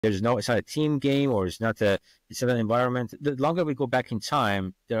There's no, it's not a team game, or it's not an environment. The longer we go back in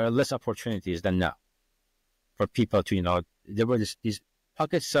time, there are less opportunities than now for people to, there were these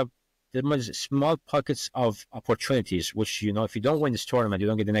pockets of, there was small pockets of opportunities, which, if you don't win this tournament, you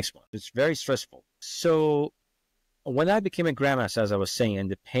don't get the next one. It's very stressful. So when I became a grandmaster, as I was saying, and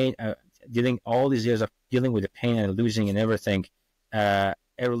the pain, dealing all these years of dealing with the pain and losing and everything, a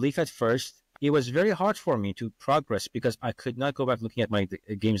relief at first. It was very hard for me to progress because I could not go back looking at my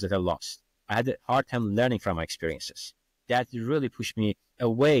games that I lost. I had a hard time learning from my experiences. That really pushed me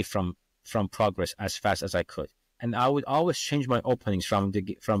away from progress as fast as I could. And I would always change my openings from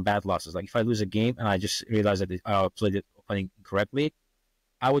bad losses. Like if I lose a game and I just realized that I played the opening correctly,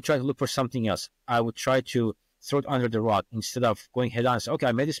 I would try to look for something else. I would try to throw it under the rug instead of going head on and say, okay,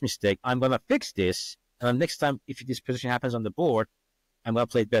 I made this mistake. I'm going to fix this. And next time, if this position happens on the board, I'm going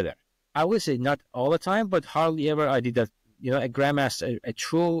to play it better. I would say not all the time, but hardly ever I did that. A grandmaster, a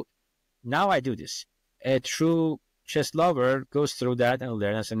true, now I do this. A true chess lover goes through that and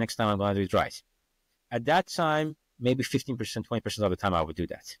learns, and next time I'm going to do it right. At that time, maybe 15%, 20% of the time I would do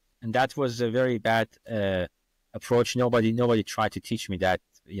that. And that was a very bad approach. Nobody tried to teach me that,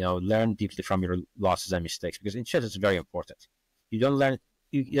 learn deeply from your losses and mistakes, because in chess it's very important. You don't learn,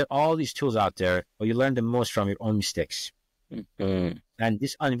 you get all these tools out there, but you learn the most from your own mistakes. Mm-hmm. And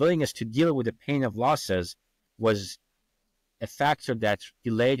this unwillingness to deal with the pain of losses was a factor that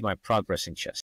delayed my progress in chess.